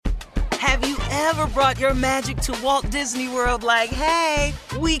Have you ever brought your magic to Walt Disney World like, hey,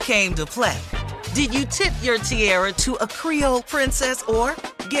 we came to play? Did you tip your tiara to a Creole princess or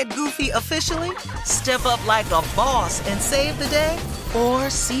get goofy officially? Step up like a boss and save the day? Or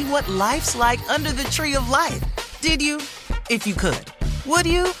see what life's like under the tree of life? Did you? If you could. Would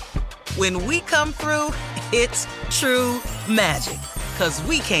you? When we come through, it's true magic. 'Cause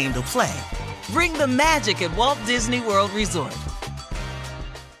we came to play. Bring the magic at Walt Disney World Resort.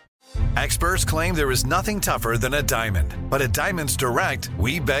 Experts claim there is nothing tougher than a diamond. But at Diamonds Direct,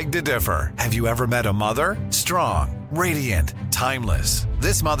 we beg to differ. Have you ever met a mother? Strong, radiant, timeless.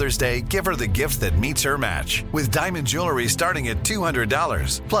 This Mother's Day, give her the gift that meets her match. With diamond jewelry starting at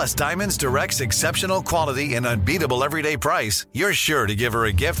 $200. Plus Diamonds Direct's exceptional quality and unbeatable everyday price, you're sure to give her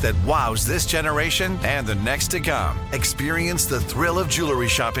a gift that wows this generation and the next to come. Experience the thrill of jewelry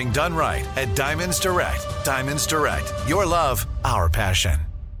shopping done right at Diamonds Direct. Diamonds Direct. Your love, our passion.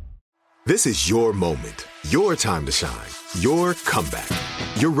 This is your moment, your time to shine, your comeback.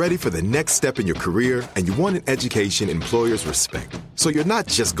 You're ready for the next step in your career, and you want an education employers respect. So you're not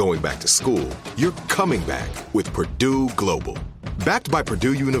just going back to school, you're coming back with Purdue Global. Backed by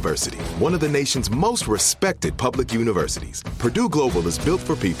Purdue University, one of the nation's most respected public universities, Purdue Global is built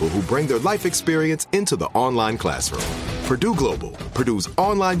for people who bring their life experience into the online classroom. Purdue Global, Purdue's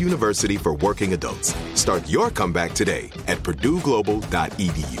online university for working adults. Start your comeback today at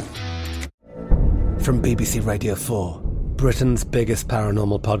purdueglobal.edu. From BBC Radio 4, Britain's biggest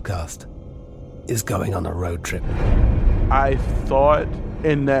paranormal podcast is going on a road trip. I thought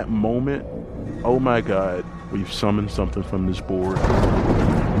in that moment, oh my God, we've summoned something from this board.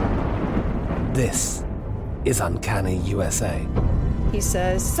 This is Uncanny USA. He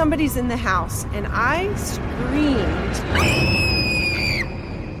says, somebody's in the house, and I screamed.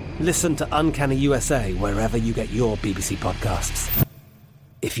 Listen to Uncanny USA wherever you get your BBC podcasts,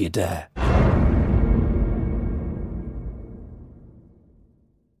 if you dare.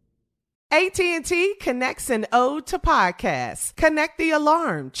 AT&T connects an ode to podcasts. Connect the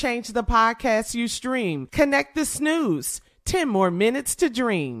alarm. Change the podcast you stream. Connect the snooze. 10 more minutes to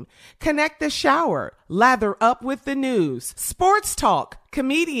dream. Connect the shower. Lather up with the news. Sports talk,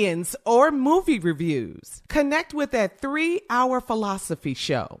 comedians, or movie reviews. Connect with that 3-hour philosophy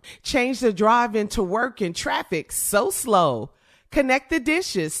show. Change the drive into work in traffic so slow. Connect the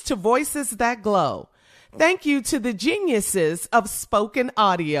dishes to voices that glow. Thank you to the geniuses of spoken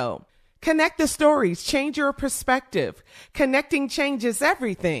audio. Connect the stories, change your perspective. Connecting changes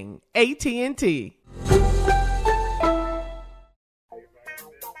everything. AT&T.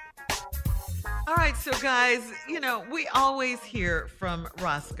 All right, so guys, we always hear from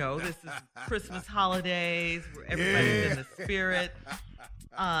Roscoe. This is Christmas holidays, where everybody's in the spirit.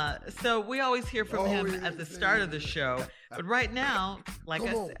 So we always hear from him at the start of the show. But right now, like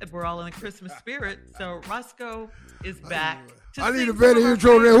I said, we're all in the Christmas spirit. So Roscoe is back. I need a better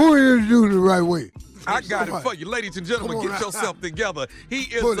intro there. Who introduced it the right way? I got it for you. Ladies and gentlemen, get yourself together. He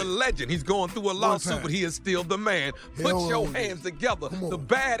is a legend. He's going through a lawsuit, but he is still the man. Put your hands together. The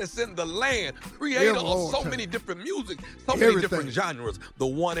baddest in the land. Creator of so many different music, so many different genres. The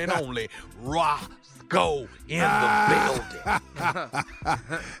one and only Roscoe in the building.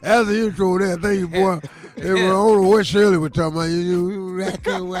 That's the intro there. Thank you, boy. I don't know what Shirley was talking about. You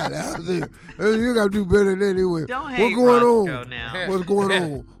got to do better than that anyway. Don't hate What's going Roscoe on? now. What's going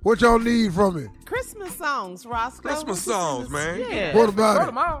on? What y'all need from me? Christmas songs, Roscoe. Christmas songs, man. Yeah. What about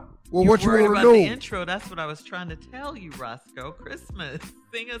it? Well, what you worried want to about know? the intro. That's what I was trying to tell you, Roscoe. Christmas.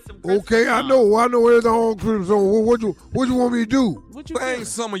 Sing us some Christmas Okay, songs. I know everything on Christmas song. What you want me to do? Sing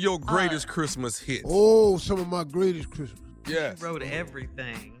some of your greatest Christmas hits. Oh, some of my greatest Christmas. Yes. He wrote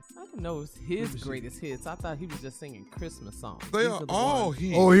everything. I didn't know it was his greatest hits. I thought he was just singing Christmas songs. They are all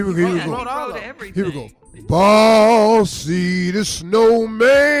hits. Oh, here we go. He wrote everything. Here we go. Bossy the Snowman.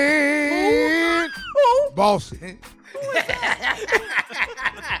 Bossy.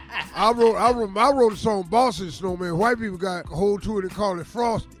 I wrote a song, Bossy the Snowman. White people got a hold to it and call it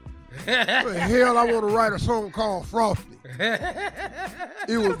Frosty. What the hell I want to write a song called Frosty?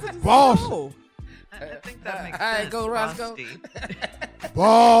 It was Bossy. I think that makes sense. Go, Roscoe.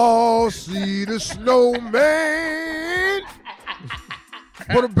 Bossy the Snowman.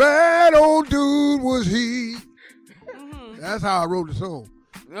 What a bad old dude was he. That's how I wrote the song.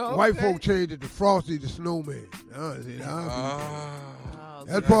 Okay. White folk changed it to Frosty the Snowman.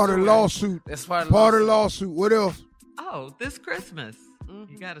 That's part of the lawsuit. That's part of the lawsuit. What else? Oh, this Christmas.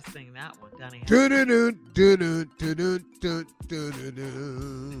 You got to sing that one, Donnie.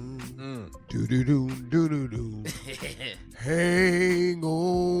 Hang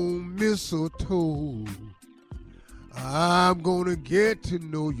on mistletoe. I'm gonna get to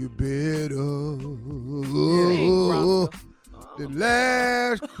know you better than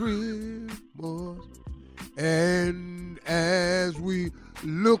last Christmas. And as we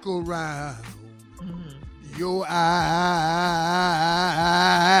look around, your eyes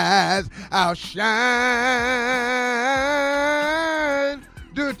outshine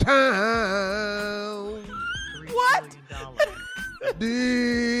the town. What?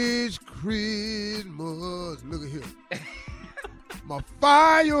 This Christmas, look at here. My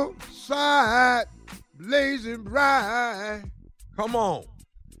fireside blazing bright. Come on.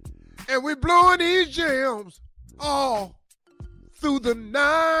 And we blowing these gems all through the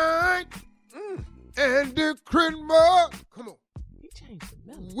night. And the Christmas, come on,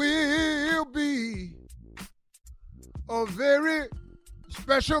 will be a very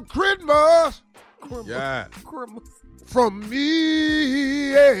special Christmas. Yeah. From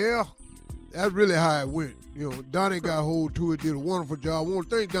me, yeah. That's really how it went. You know, Donnie got hold to it, did a wonderful job. I want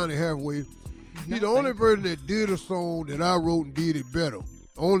to thank Donnie Hathaway. He's the only person that did a song that I wrote and did it better.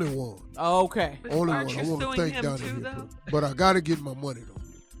 Only one. Okay. Only one. I want to thank Donnie here. But I got to get my money, though.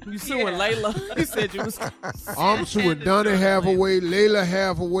 You suing Layla? You said you was. I'm suing Donnie Hathaway, Layla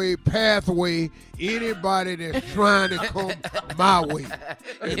Hathaway, Pathway, anybody that's trying to come my way.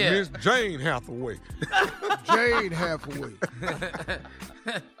 And Miss Jane Hathaway. Jane Hathaway.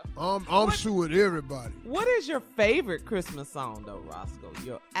 I'm suing everybody. What is your favorite Christmas song, though, Roscoe?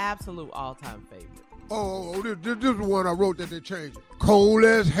 Your absolute all-time favorite? Oh, this is the one I wrote that they changed it. Cold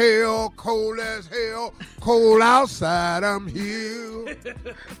as hell, cold outside, I'm here.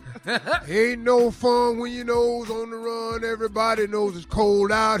 Ain't no fun when your nose on the run. Everybody knows it's cold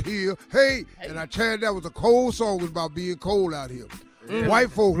out here. Hey, and I chanted that was a cold song. It was about being cold out here.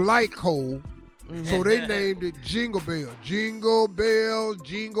 White folks like cold. So they named it Jingle Bell. Jingle Bell,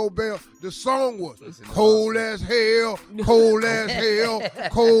 Jingle Bell. The song was cold as hell, cold as hell,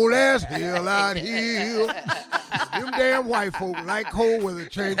 cold as hell out here. Them damn white folk like cold weather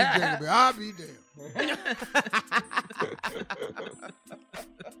changing Jingle Bell. I'll be damned.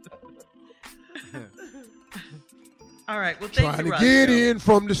 All right, well, thank Trying you, to Roscoe. get in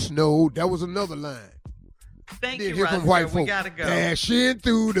from the snow. That was another line. Thank Then you, here come Roscoe. white We folk gotta go. dashing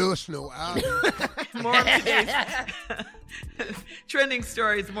through the snow. More of today's trending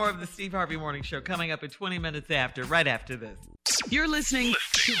stories, more of the Steve Harvey Morning Show coming up in 20 minutes after, right after this. You're listening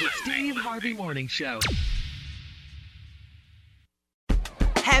to the Steve Harvey Morning Show.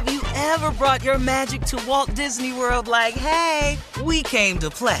 Have you ever brought your magic to Walt Disney World like, hey, we came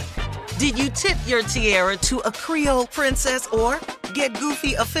to play? Did you tip your tiara to a Creole princess or get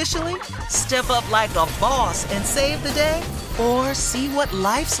goofy officially? Step up like a boss and save the day? Or see what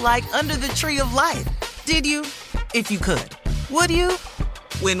life's like under the tree of life? Did you? If you could. Would you?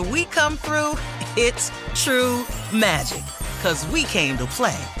 When we come through, it's true magic. 'Cause we came to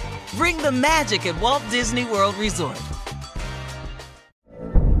play. Bring the magic at Walt Disney World Resort.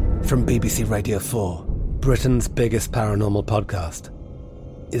 From BBC Radio 4, Britain's biggest paranormal podcast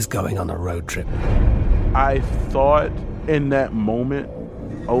is going on a road trip. I thought in that moment,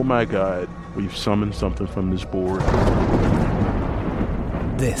 oh my God, we've summoned something from this board.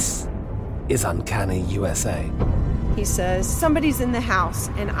 This is Uncanny USA. He says, somebody's in the house,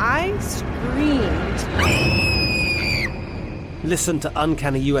 and I screamed. Listen to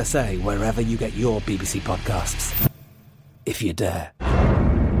Uncanny USA wherever you get your BBC podcasts, if you dare.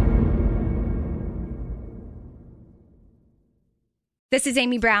 This is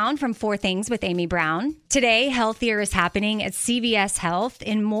Amy Brown from 4 Things with Amy Brown. Today, healthier is happening at CVS Health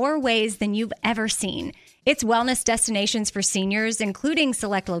in more ways than you've ever seen. It's wellness destinations for seniors, including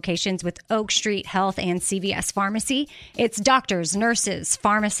select locations with Oak Street Health and CVS Pharmacy. It's doctors, nurses,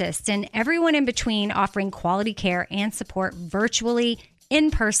 pharmacists, and everyone in between offering quality care and support virtually,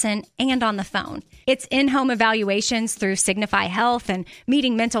 in person, and on the phone. It's in-home evaluations through Signify Health and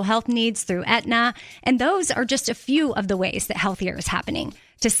meeting mental health needs through Aetna. And those are just a few of the ways that healthier is happening.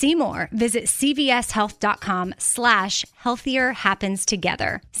 To see more, visit cvshealth.com/healthier happens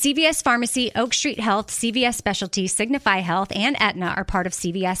together. CVS Pharmacy, Oak Street Health, CVS Specialty, Signify Health, and Aetna are part of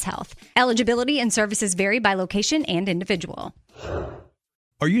CVS Health. Eligibility and services vary by location and individual.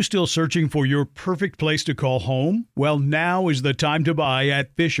 Are you still searching for your perfect place to call home? Well, now is the time to buy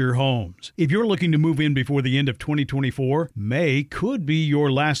at Fisher Homes. If you're looking to move in before the end of 2024, May could be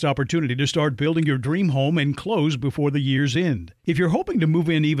your last opportunity to start building your dream home and close before the year's end. If you're hoping to move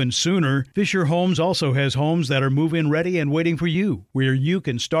in even sooner, Fisher Homes also has homes that are move-in ready and waiting for you, where you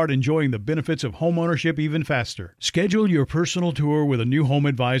can start enjoying the benefits of homeownership even faster. Schedule your personal tour with a new home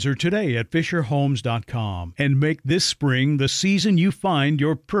advisor today at FisherHomes.com and make this spring the season you find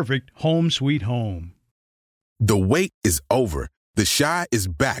your perfect home sweet home. The wait is over. The Chi is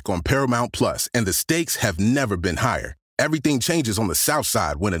back on Paramount Plus, and the stakes have never been higher. Everything changes on the South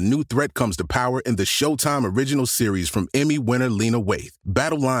Side when a new threat comes to power in the Showtime original series from Emmy winner Lena Waithe.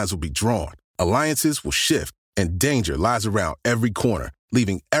 Battle lines will be drawn, alliances will shift, and danger lies around every corner,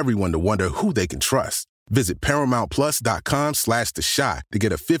 leaving everyone to wonder who they can trust. Visit ParamountPlus.com/The Chi to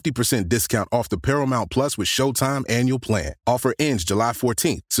get a 50% discount off the Paramount Plus with Showtime annual plan. Offer ends July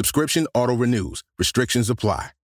 14th. Subscription auto-renews. Restrictions apply.